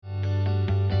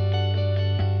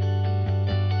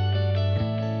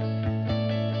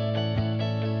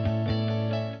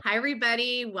Hi,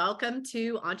 everybody. Welcome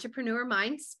to Entrepreneur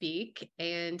Mind Speak.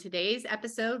 In today's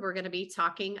episode, we're going to be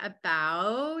talking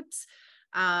about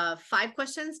 5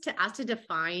 questions to ask to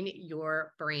define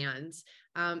your brand.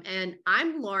 And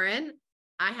I'm Lauren.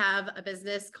 I have a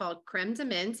business called Creme de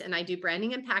Mint, and I do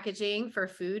branding and packaging for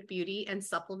food, beauty, and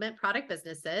supplement product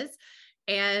businesses.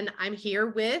 And I'm here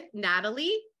with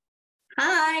Natalie.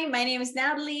 Hi, my name is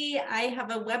Natalie. I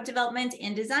have a web development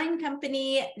and design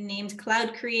company named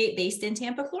Cloud Create based in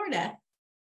Tampa, Florida.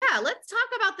 Yeah, let's talk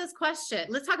about this question.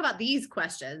 Let's talk about these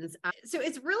questions. So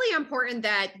it's really important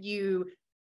that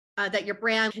that your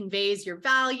brand conveys your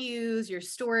values, your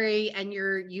story, and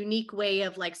your unique way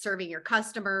of serving your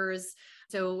customers.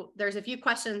 So there's a few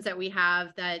questions that we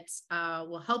have that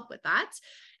will help with that.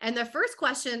 And the first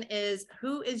question is,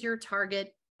 who is your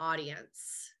target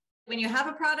audience? When you have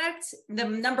a product, the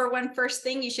number one first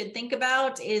thing you should think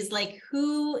about is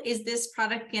who is this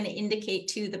product going to indicate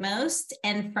to the most?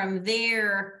 And from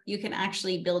there, you can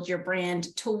actually build your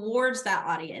brand towards that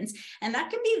audience. And that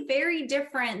can be very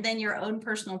different than your own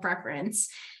personal preference.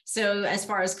 So as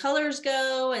far as colors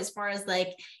go, as far as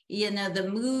the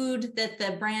mood that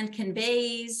the brand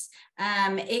conveys,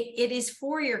 it is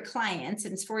for your clients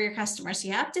and it's for your customers. So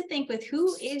you have to think with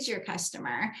who is your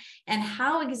customer and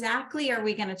how exactly are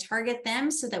we going to target them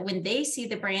so that when they see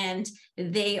the brand,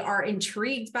 they are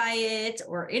intrigued by it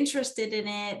or interested in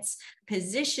it.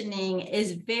 Positioning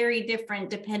is very different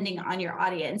depending on your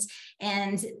audience,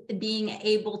 and being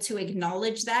able to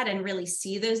acknowledge that and really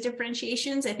see those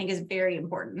differentiations, I think, is very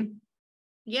important.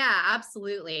 Yeah,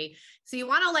 absolutely. So you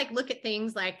want to look at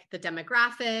things like the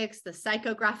demographics, the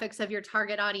psychographics of your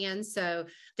target audience. So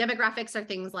demographics are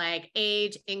things like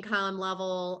age, income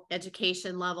level,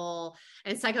 education level,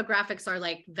 and psychographics are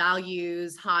like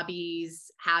values,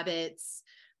 hobbies, habits.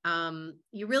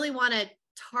 You really want to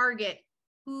target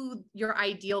who your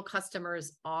ideal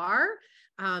customers are,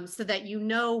 so that you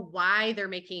know why they're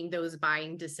making those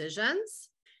buying decisions.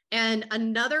 And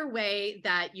another way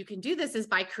that you can do this is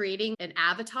by creating an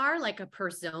avatar, like a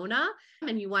persona,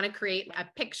 and you want to create a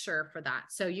picture for that.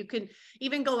 So you can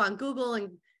even go on Google and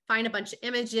find a bunch of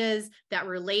images that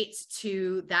relate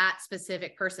to that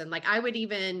specific person. Like I would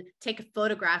even take a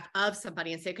photograph of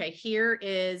somebody and say, okay, here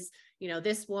is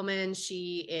this woman,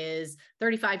 she is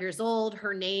 35 years old.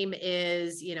 Her name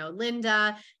is,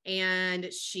 Linda.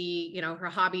 And she, her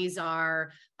hobbies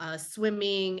are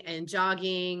swimming and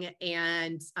jogging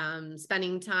and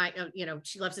spending time,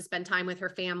 she loves to spend time with her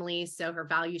family. So her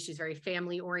values, she's very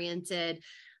family oriented.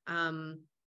 Her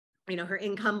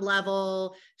income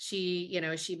level, she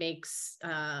makes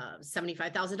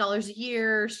 $75,000 a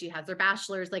year. She has her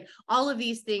bachelor's, all of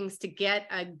these things to get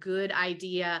a good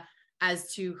idea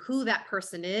as to who that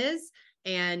person is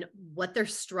and what their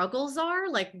struggles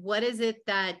are. What is it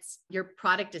that your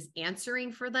product is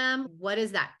answering for them? What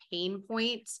is that pain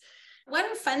point?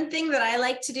 One fun thing that I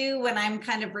like to do when I'm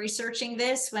kind of researching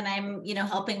this, when I'm,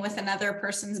 helping with another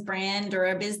person's brand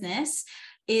or a business,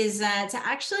 is to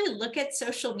actually look at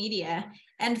social media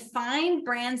and find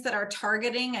brands that are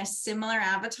targeting a similar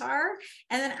avatar,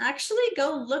 and then actually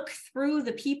go look through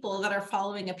the people that are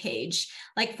following a page.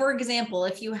 For example,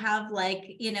 if you have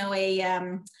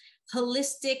a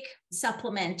holistic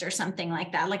supplement or something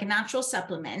like that, like a natural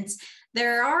supplement,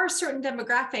 there are certain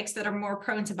demographics that are more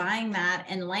prone to buying that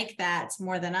and like that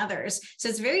more than others. So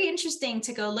it's very interesting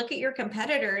to go look at your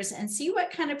competitors and see what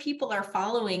kind of people are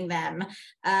following them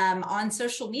on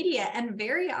social media. And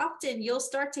very often you'll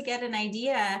start to get an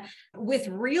idea with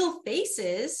real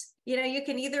faces. You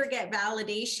can either get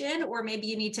validation or maybe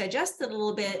you need to adjust it a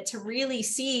little bit to really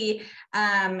see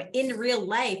in real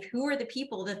life, who are the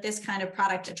people that this kind of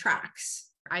product attracts.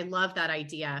 I love that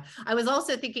idea. I was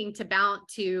also thinking to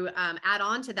add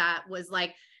on to that was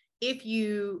if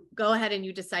you go ahead and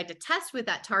you decide to test with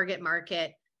that target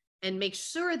market and make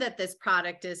sure that this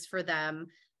product is for them,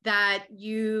 that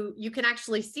you can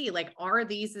actually see, are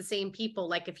these the same people?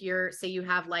 If you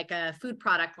have a food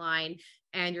product line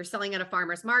and you're selling at a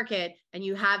farmer's market and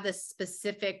you have this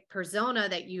specific persona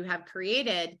that you have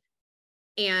created,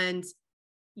 and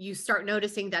you start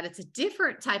noticing that it's a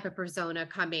different type of persona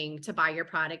coming to buy your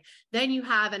product, then you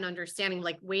have an understanding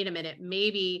wait a minute,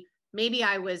 maybe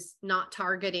I was not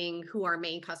targeting who our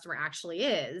main customer actually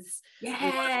is.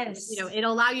 Yes.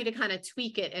 It'll allow you to kind of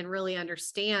tweak it and really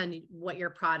understand what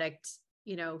your product,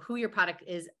 who your product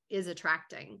is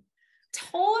attracting.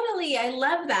 Totally. I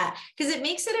love that because it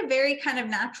makes it a very kind of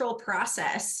natural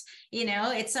process.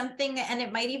 It's something, and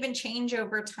it might even change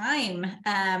over time.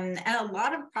 And a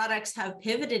lot of products have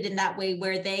pivoted in that way,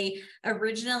 where they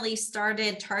originally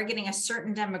started targeting a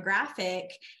certain demographic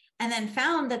and then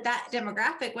found that that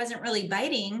demographic wasn't really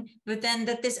biting, but then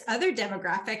that this other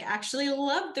demographic actually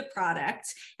loved the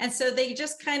product. And so they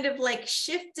just kind of like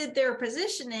shifted their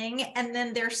positioning, and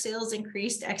then their sales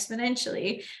increased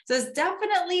exponentially. So it's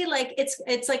definitely like,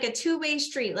 it's like a two-way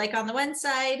street. Like on the one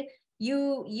side,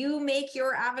 you make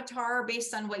your avatar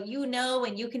based on what you know,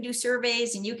 and you can do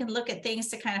surveys and you can look at things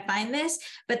to kind of find this,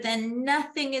 but then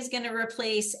nothing is going to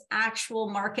replace actual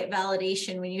market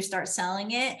validation when you start selling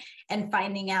it and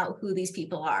finding out who these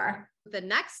people are. The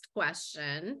next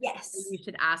question, yes, you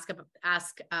should ask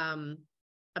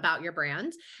about your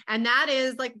brand, and that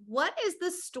is like, what is the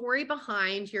story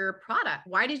behind your product?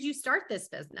 Why did you start this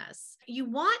business? You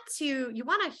want to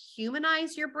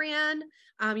humanize your brand.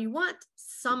 You want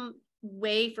some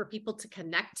way for people to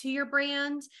connect to your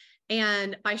brand.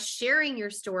 And by sharing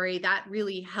your story, that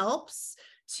really helps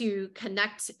to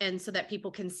connect, and so that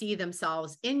people can see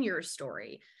themselves in your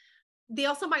story. They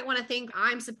also might want to think,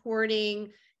 I'm supporting,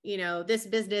 this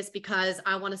business because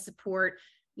I want to support,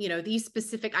 these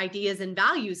specific ideas and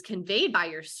values conveyed by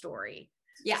your story.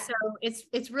 Yeah. So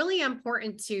it's really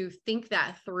important to think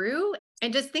that through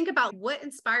and just think about what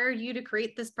inspired you to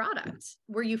create this product.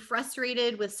 Were you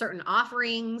frustrated with certain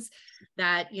offerings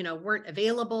that, weren't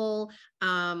available?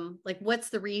 Like, what's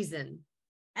the reason?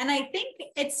 And I think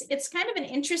it's kind of an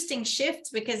interesting shift,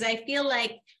 because I feel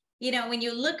like, when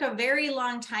you look a very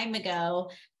long time ago,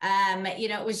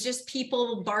 it was just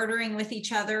people bartering with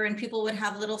each other, and people would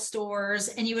have little stores,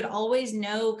 and you would always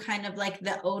know kind of like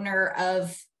the owner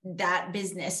of that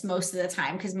business most of the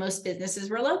time, because most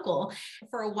businesses were local.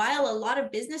 For a while, a lot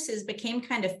of businesses became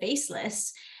kind of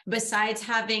faceless, besides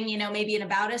having, maybe an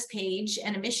about us page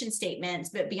and a mission statement.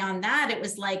 But beyond that, it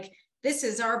was like, this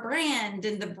is our brand.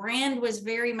 And the brand was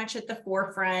very much at the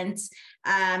forefront.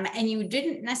 And you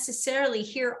didn't necessarily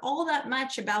hear all that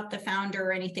much about the founder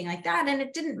or anything like that. And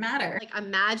it didn't matter. Like,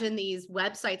 imagine these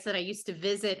websites that I used to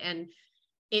visit, and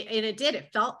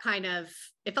it felt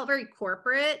very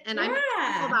corporate. And I'm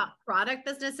thinking about product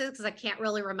businesses, because I can't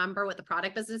really remember what the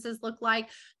product businesses look like.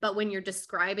 But when you're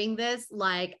describing this,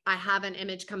 like, I have an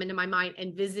image come into my mind,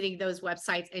 and visiting those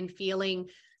websites and feeling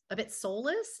a bit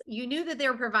soulless. You knew that they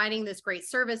were providing this great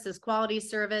service, this quality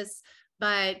service,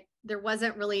 but there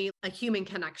wasn't really a human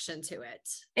connection to it.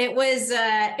 It was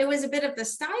a bit of the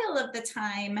style of the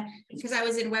time, because I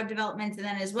was in web development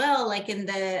then as well, like in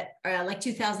the like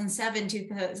 2007,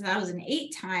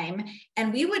 2008 time.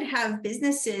 And we would have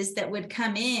businesses that would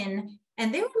come in,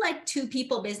 and they were like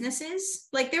 2-people businesses.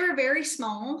 Like, they were very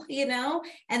small,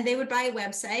 and they would buy a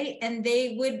website, and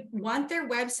they would want their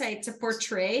website to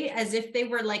portray as if they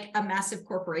were like a massive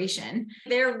corporation.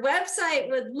 Their website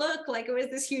would look like it was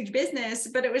this huge business,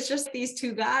 but it was just these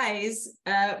 2 guys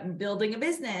building a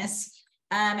business.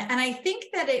 And I think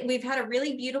that we've had a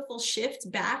really beautiful shift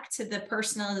back to the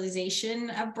personalization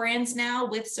of brands now,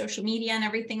 with social media and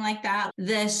everything like that.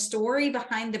 The story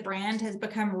behind the brand has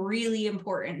become really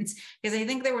important, because I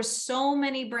think there were so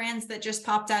many brands that just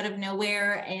popped out of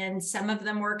nowhere, and some of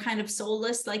them were kind of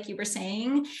soulless, like you were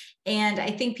saying. And I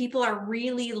think people are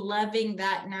really loving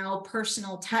that now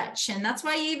personal touch. And that's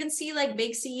why you even see like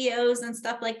big CEOs and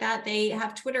stuff like that. They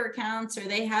have Twitter accounts, or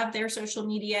they have their social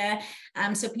media.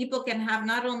 So people can have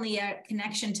not only a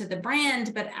connection to the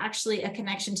brand, but actually a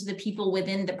connection to the people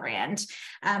within the brand.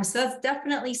 So that's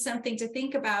definitely something to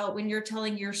think about when you're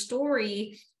telling your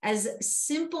story. As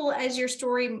simple as your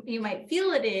story you might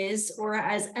feel it is, or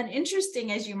as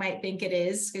uninteresting as you might think it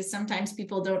is, because sometimes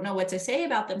people don't know what to say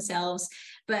about themselves,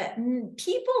 but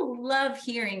people love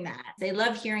hearing that. They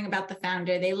love hearing about the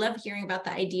founder. They love hearing about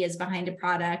the ideas behind a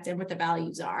product and what the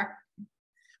values are.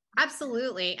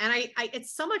 Absolutely. And I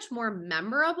it's so much more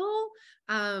memorable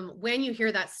when you hear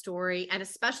that story, and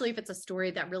especially if it's a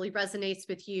story that really resonates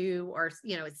with you, or,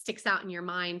 it sticks out in your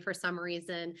mind for some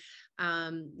reason.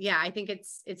 I think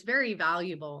it's very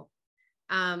valuable.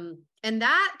 And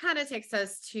that kind of takes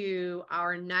us to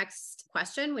our next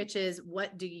question, which is,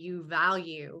 what do you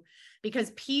value?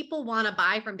 Because people want to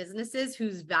buy from businesses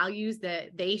whose values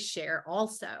that they share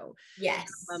also. Yes.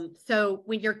 So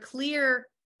when you're clear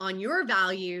on your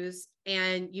values,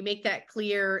 and you make that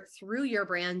clear through your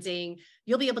branding,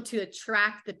 you'll be able to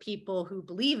attract the people who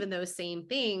believe in those same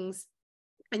things,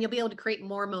 and you'll be able to create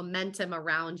more momentum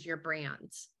around your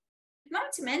brand.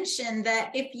 Not to mention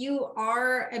that if you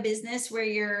are a business where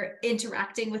you're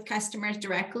interacting with customers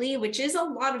directly, which is a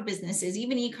lot of businesses,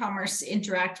 even e-commerce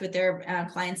interact with their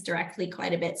clients directly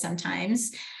quite a bit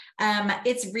sometimes.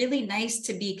 it's really nice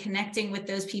to be connecting with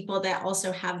those people that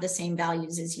also have the same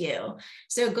values as you.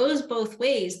 So it goes both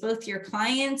ways. Both your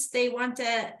clients, they want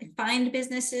to find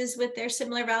businesses with their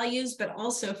similar values, but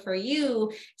also for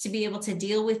you to be able to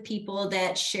deal with people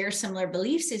that share similar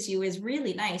beliefs as you is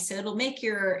really nice. So it'll make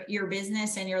your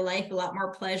business and your life a lot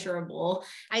more pleasurable.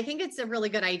 I think it's a really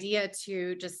good idea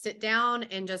to just sit down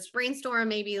and just brainstorm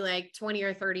maybe like 20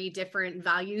 or 30 different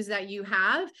values that you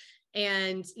have,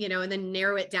 and, and then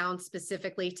narrow it down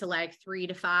specifically to like 3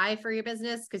 to 5 for your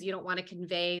business, because you don't want to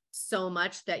convey so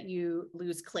much that you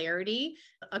lose clarity.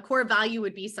 A core value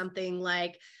would be something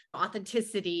like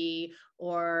authenticity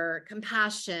or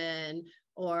compassion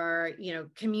or,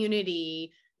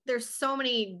 community. There's so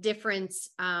many different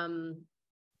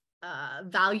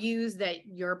values that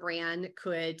your brand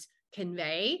could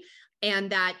convey,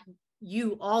 and that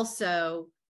you also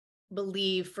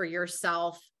believe for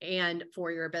yourself and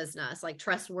for your business, like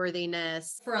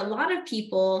trustworthiness. For a lot of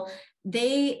people,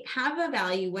 they have a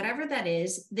value, whatever that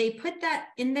is, they put that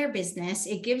in their business.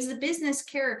 It gives the business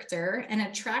character and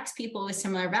attracts people with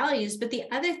similar values. But the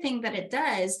other thing that it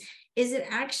does is it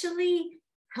actually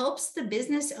helps the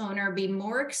business owner be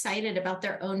more excited about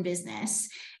their own business.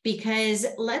 Because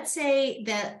let's say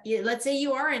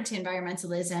you are into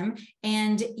environmentalism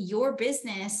and your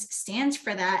business stands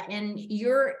for that, and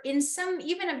you're in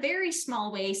even a very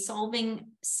small way, solving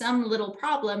some little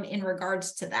problem in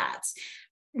regards to that.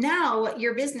 Now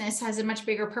your business has a much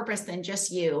bigger purpose than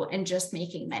just you and just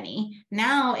making money.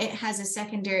 Now it has a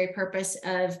secondary purpose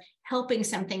of helping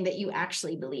something that you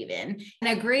actually believe in.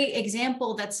 And a great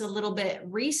example that's a little bit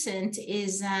recent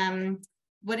is,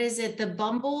 what is it? The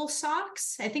Bumble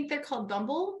socks. I think they're called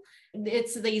Bumble.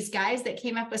 It's these guys that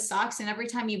came up with socks, and every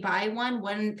time you buy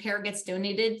one pair gets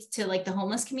donated to like the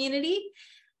homeless community.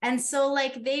 And so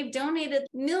like they've donated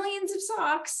millions of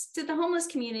socks to the homeless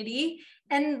community.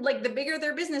 And like the bigger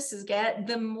their businesses get,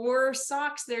 the more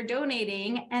socks they're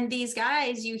donating. And these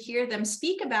guys, you hear them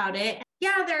speak about it.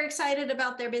 Yeah, they're excited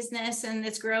about their business and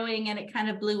it's growing and it kind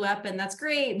of blew up and that's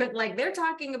great. But like they're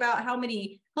talking about how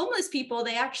many homeless people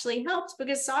they actually helped,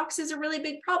 because socks is a really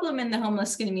big problem in the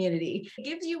homeless community. It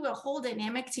gives you a whole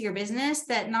dynamic to your business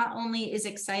that not only is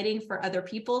exciting for other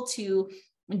people to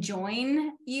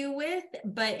join you with,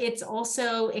 but it's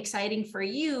also exciting for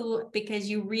you because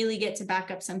you really get to back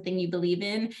up something you believe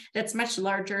in that's much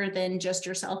larger than just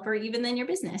yourself or even than your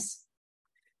business.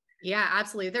 Yeah,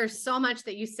 absolutely. There's so much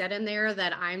that you said in there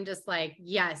that I'm just like,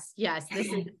 yes, this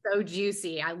is so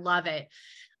juicy. I love it.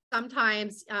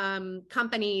 Sometimes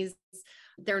companies,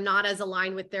 they're not as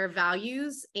aligned with their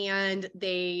values, and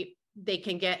they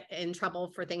can get in trouble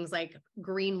for things like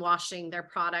greenwashing their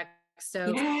product.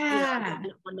 So yeah.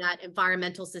 On that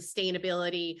environmental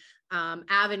sustainability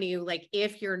avenue, like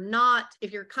if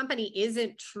your company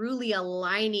isn't truly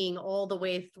aligning all the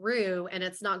way through, and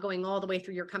it's not going all the way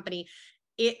through your company,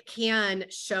 it can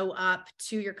show up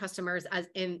to your customers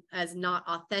as not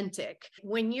authentic.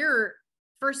 When you're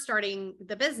first starting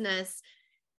the business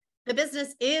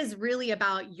is really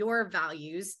about your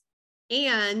values.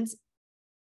 And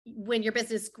when your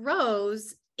business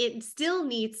grows, it still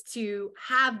needs to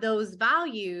have those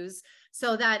values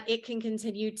so that it can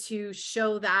continue to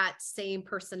show that same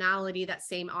personality, that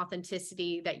same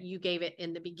authenticity that you gave it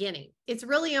in the beginning. It's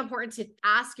really important to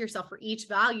ask yourself, for each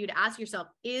value, to ask yourself,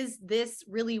 is this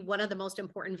really one of the most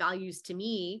important values to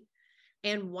me?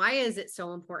 And why is it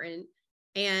so important?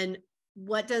 And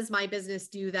what does my business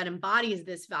do that embodies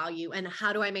this value? And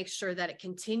how do I make sure that it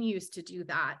continues to do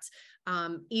that,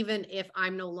 even if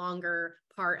I'm no longer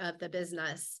part of the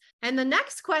business? And the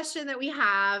next question that we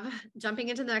have, jumping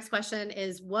into the next question,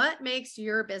 is what makes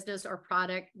your business or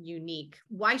product unique?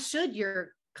 Why should your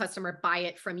customer buy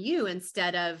it from you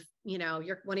instead of,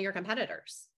 one of your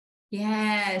competitors?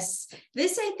 Yes.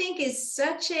 This, I think, is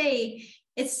such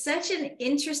an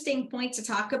interesting point to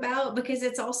talk about, because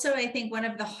it's also, I think, one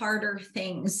of the harder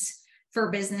things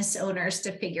for business owners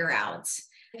to figure out.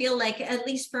 I feel like, at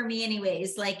least for me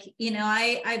anyways, like,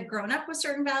 I've grown up with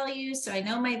certain values, so I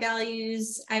know my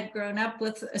values. I've grown up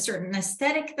with a certain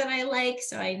aesthetic that I like,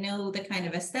 so I know the kind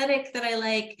of aesthetic that I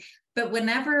like. But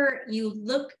whenever you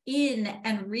look in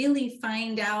and really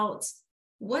find out,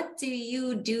 what do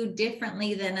you do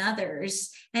differently than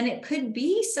others? And it could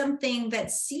be something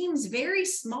that seems very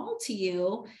small to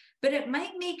you, but it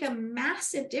might make a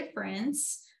massive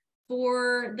difference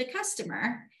for the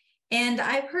customer. And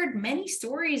I've heard many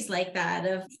stories like that,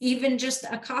 of even just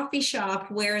a coffee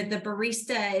shop where the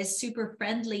barista is super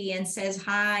friendly and says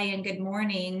hi and good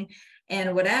morning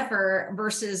and whatever,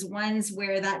 versus ones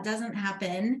where that doesn't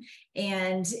happen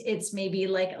and it's maybe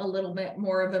like a little bit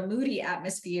more of a moody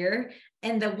atmosphere.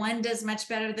 and the one does much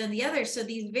better than the other. So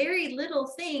these very little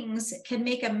things can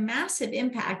make a massive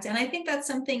impact. And I think that's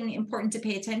something important to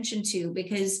pay attention to,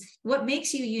 because what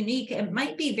makes you unique, it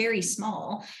might be very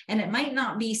small, and it might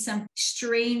not be some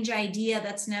strange idea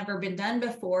that's never been done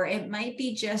before. It might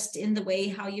be just in the way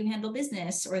how you handle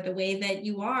business, or the way that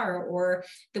you are, or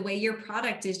the way your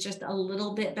product is just a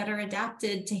little bit better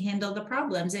adapted to handle the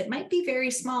problems. It might be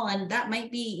very small, and that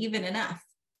might be even enough.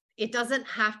 It doesn't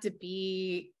have to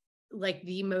be like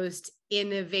the most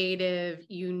innovative,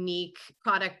 unique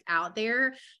product out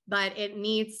there, but it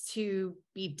needs to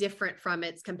be different from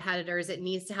its competitors. It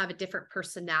needs to have a different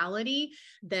personality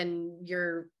than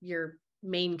your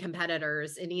main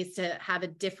competitors. It needs to have a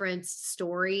different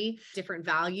story, different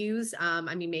values.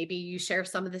 I mean, maybe you share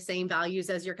some of the same values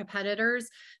as your competitors,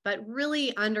 but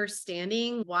really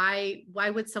understanding why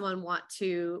would someone want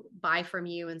to buy from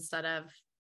you instead of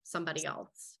somebody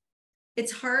else?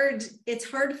 It's hard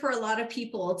for a lot of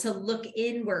people to look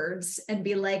inwards and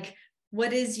be like,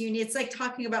 what is unique? It's like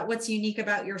talking about what's unique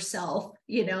about yourself,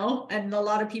 and a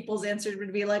lot of people's answers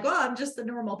would be like, oh, I'm just a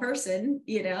normal person,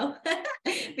 but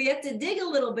you have to dig a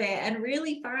little bit and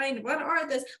really find what are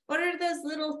those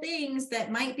little things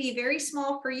that might be very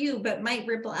small for you, but might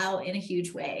ripple out in a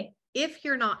huge way. If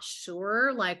you're not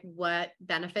sure, like what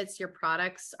benefits your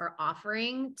products are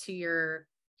offering to your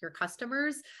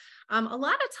customers, a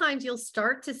lot of times you'll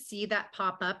start to see that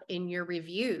pop up in your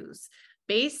reviews.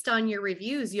 Based on your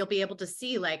reviews, you'll be able to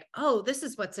see like, oh, this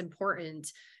is what's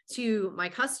important to my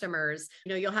customers.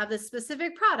 You'll have this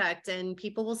specific product and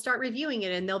people will start reviewing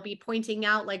it, and they'll be pointing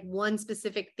out like one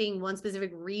specific thing, one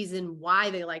specific reason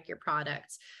why they like your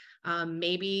product.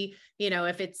 Maybe,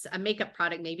 if it's a makeup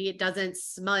product, maybe it doesn't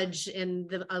smudge in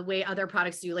the way other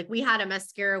products do. Like we had a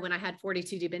mascara when I had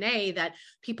 42 Debonair that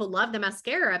people loved the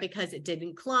mascara because it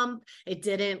didn't clump. It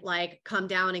didn't like come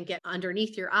down and get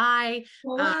underneath your eye.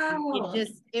 Wow.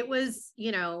 It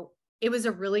was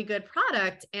a really good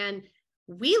product, and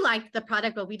we liked the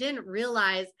product, but we didn't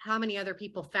realize how many other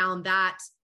people found that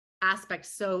aspect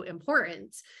so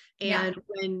important. And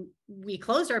when we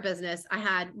closed our business, I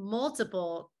had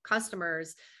multiple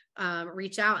customers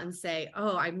reach out and say,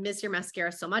 oh, I miss your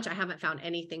mascara so much. I haven't found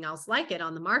anything else like it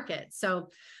on the market. So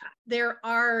there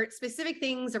are specific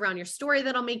things around your story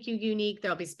that'll make you unique.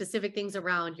 There'll be specific things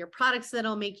around your products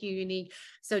that'll make you unique.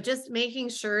 So just making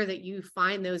sure that you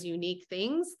find those unique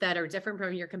things that are different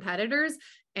from your competitors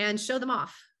and show them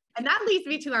off. And that leads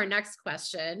me to our next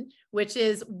question, which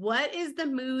is, what is the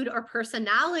mood or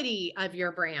personality of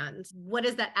your brand? What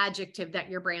is that adjective that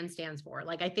your brand stands for?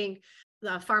 Like, I think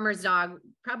the Farmer's Dog,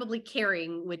 probably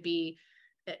caring would be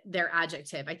their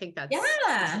adjective. I think that's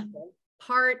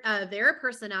part of their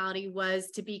personality,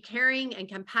 was to be caring and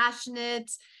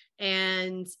compassionate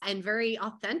and very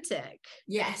authentic.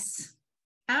 Yes.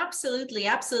 Absolutely.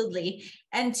 Absolutely.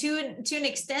 And to an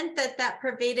extent that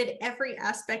pervaded every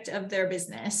aspect of their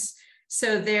business.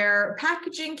 So their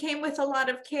packaging came with a lot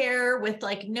of care, with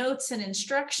like notes and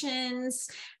instructions.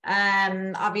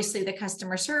 Obviously the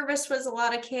customer service was a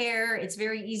lot of care. It's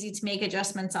very easy to make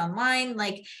adjustments online.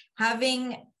 Like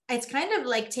it's kind of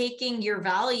like taking your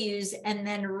values and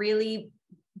then really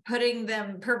pervading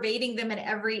them in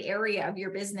every area of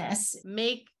your business.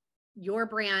 Make your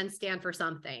brand stand for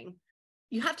something.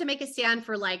 You have to make a stand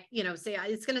for say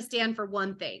it's going to stand for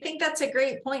one thing. I think that's a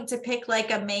great point, to pick like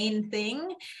a main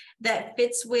thing that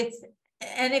fits with,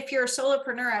 and if you're a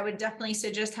solopreneur, I would definitely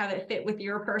suggest have it fit with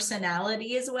your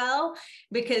personality as well,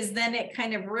 because then it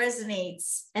kind of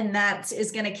resonates, and that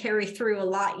is going to carry through a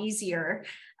lot easier.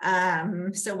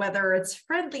 So whether it's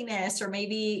friendliness, or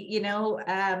maybe,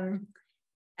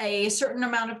 a certain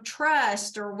amount of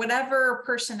trust, or whatever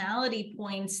personality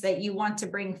points that you want to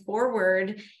bring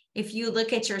forward, if you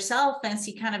look at yourself and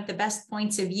see kind of the best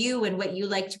points of you and what you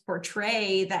like to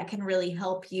portray, that can really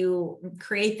help you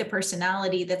create the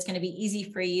personality that's going to be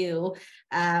easy for you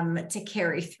to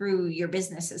carry through your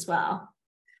business as well.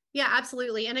 Yeah,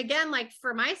 absolutely. And again, like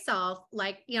for myself,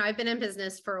 I've been in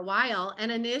business for a while,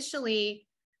 and initially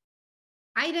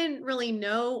I didn't really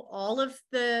know all of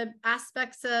the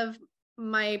aspects of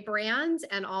my brand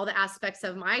and all the aspects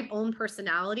of my own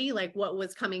personality, like what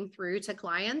was coming through to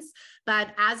clients. But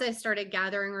as I started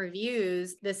gathering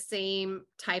reviews, the same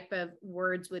type of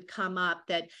words would come up,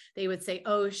 that they would say,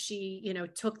 oh, she,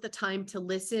 took the time to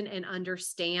listen and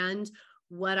understand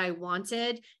what I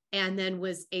wanted, and then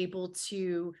was able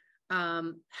to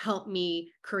help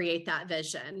me create that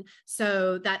vision.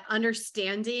 So that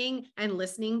understanding and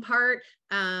listening part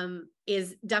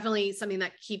is definitely something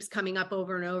that keeps coming up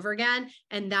over and over again.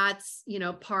 And that's,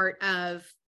 part of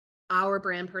our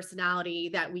brand personality,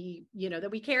 that we,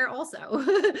 that we care also.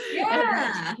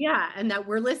 Yeah. And that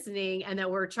we're listening, and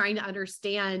that we're trying to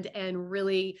understand and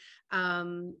really,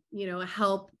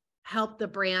 help the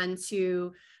brand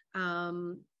to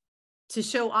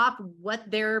show off what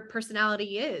their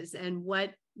personality is and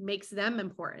what makes them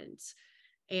important.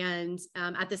 And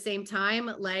at the same time,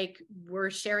 like, we're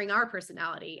sharing our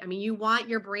personality. I mean, you want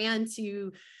your brand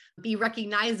to be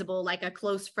recognizable like a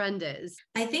close friend is.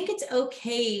 I think it's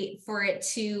okay for it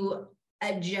to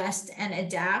adjust and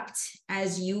adapt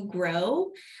as you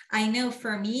grow. I know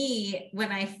for me,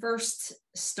 when I first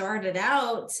started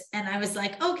out and I was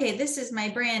like, okay, this is my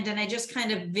brand, and I just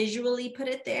kind of visually put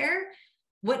it there,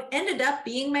 what ended up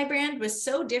being my brand was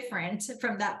so different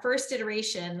from that first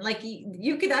iteration. Like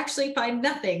you could actually find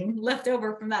nothing left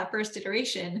over from that first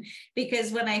iteration,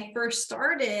 because when I first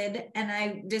started and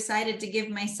I decided to give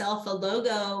myself a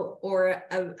logo or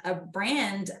a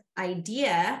brand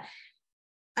idea,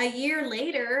 a year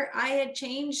later, I had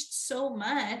changed so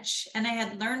much and I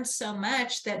had learned so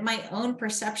much that my own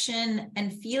perception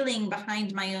and feeling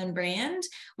behind my own brand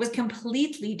was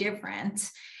completely different.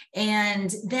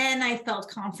 And then I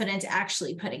felt confident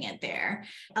actually putting it there,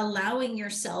 allowing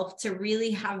yourself to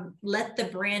really let the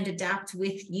brand adapt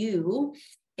with you.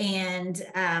 And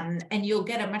you'll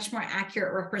get a much more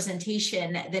accurate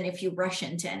representation than if you rush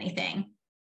into anything.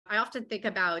 I often think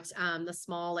about the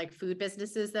small like food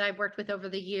businesses that I've worked with over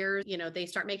the years. They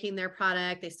start making their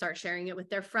product, they start sharing it with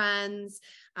their friends.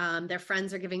 Their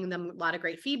friends are giving them a lot of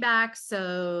great feedback.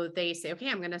 So they say, okay,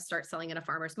 I'm going to start selling at a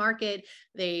farmer's market.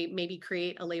 They maybe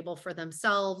create a label for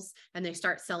themselves and they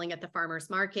start selling at the farmer's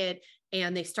market,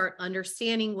 and they start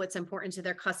understanding what's important to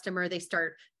their customer. They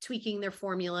start tweaking their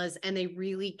formulas, and they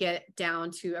really get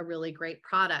down to a really great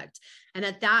product. And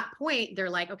at that point, they're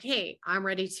like, okay, I'm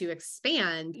ready to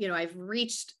expand. I've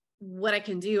reached what I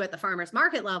can do at the farmer's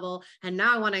market level, and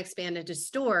now I want to expand into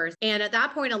stores. And at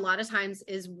that point, a lot of times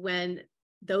is when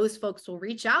those folks will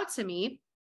reach out to me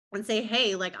and say,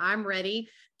 hey, like, I'm ready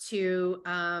to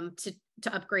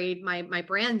upgrade my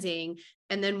branding.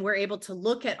 And then we're able to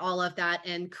look at all of that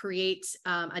and create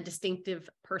a distinctive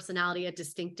personality, a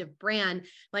distinctive brand.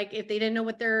 Like if they didn't know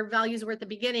what their values were at the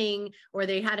beginning, or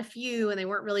they had a few and they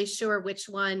weren't really sure which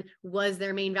one was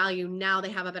their main value, now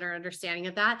they have a better understanding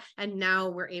of that. And now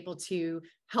we're able to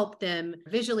help them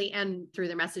visually and through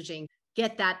their messaging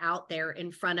get that out there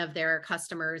in front of their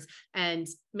customers and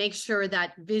make sure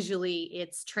that visually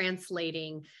it's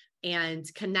translating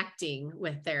and connecting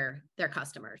with their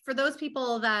customers. For those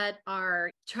people that are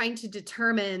trying to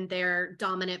determine their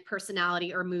dominant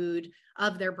personality or mood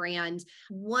of their brand,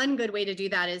 one good way to do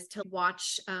that is to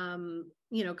watch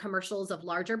commercials of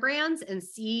larger brands and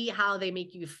see how they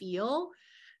make you feel.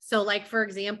 So like, for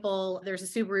example, there's a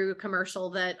Subaru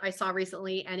commercial that I saw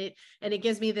recently, and it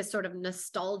gives me this sort of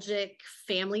nostalgic,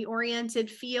 family-oriented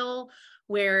feel.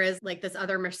 Whereas like this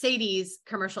other Mercedes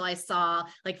commercial I saw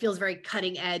like feels very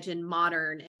cutting edge and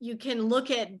modern. You can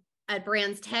look at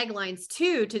brands' taglines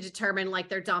too to determine like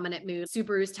their dominant mood.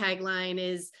 Subaru's tagline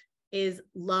is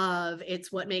love. It's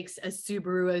what makes a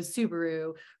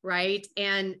Subaru, right?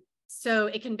 And so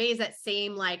it conveys that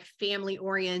same like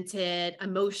family-oriented,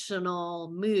 emotional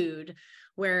mood.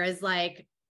 Whereas like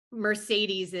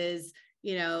Mercedes is,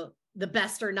 the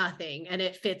best or nothing, and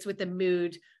it fits with the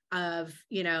mood of,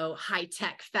 high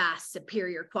tech, fast,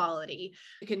 superior quality.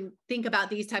 You can think about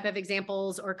these type of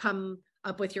examples or come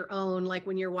up with your own, like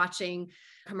when you're watching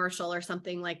a commercial or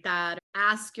something like that.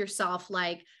 Ask yourself,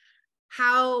 like,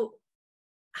 how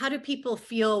do people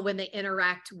feel when they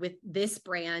interact with this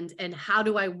brand? And how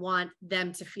do I want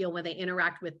them to feel when they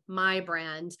interact with my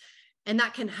brand? And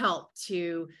that can help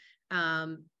to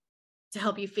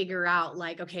help you figure out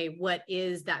like, okay, what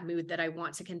is that mood that I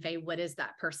want to convey? What is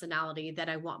that personality that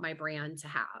I want my brand to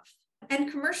have?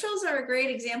 And commercials are a great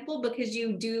example because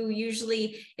you do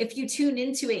usually, if you tune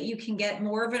into it, you can get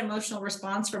more of an emotional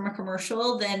response from a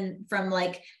commercial than from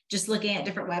like just looking at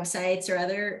different websites or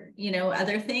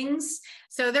other things.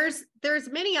 So there's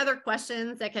many other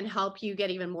questions that can help you get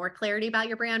even more clarity about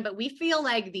your brand, but we feel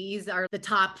like these are the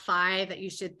top 5 that you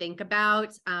should think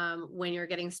about when you're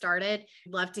getting started.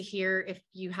 I'd love to hear if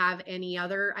you have any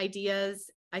other ideas.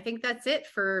 I think that's it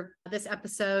for this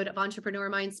episode of Entrepreneur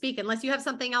Mind Speak, unless you have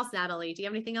something else, Natalie. Do you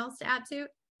have anything else to add to?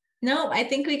 No, I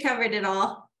think we covered it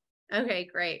all. Okay,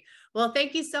 great. Well,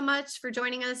 thank you so much for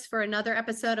joining us for another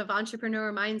episode of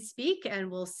Entrepreneur Mind Speak, and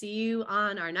we'll see you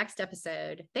on our next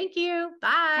episode. Thank you.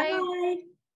 Bye.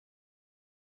 Bye.